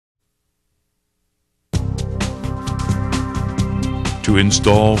To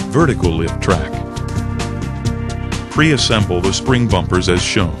install vertical lift track, pre-assemble the spring bumpers as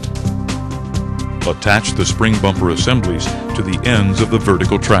shown. Attach the spring bumper assemblies to the ends of the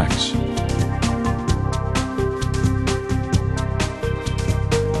vertical tracks.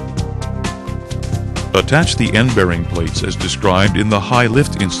 Attach the end bearing plates as described in the high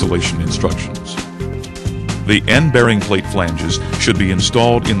lift installation instructions. The end bearing plate flanges should be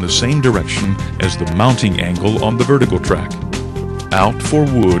installed in the same direction as the mounting angle on the vertical track. Out for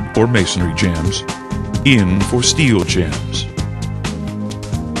wood or masonry jambs, in for steel jambs.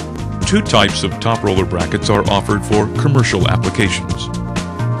 Two types of top roller brackets are offered for commercial applications.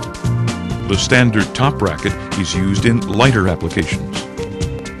 The standard top bracket is used in lighter applications.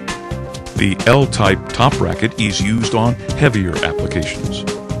 The L-type top bracket is used on heavier applications.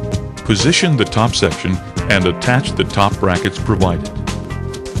 Position the top section and attach the top brackets provided.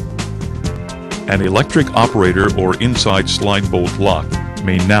 An electric operator or inside slide bolt lock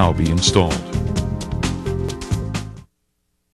may now be installed.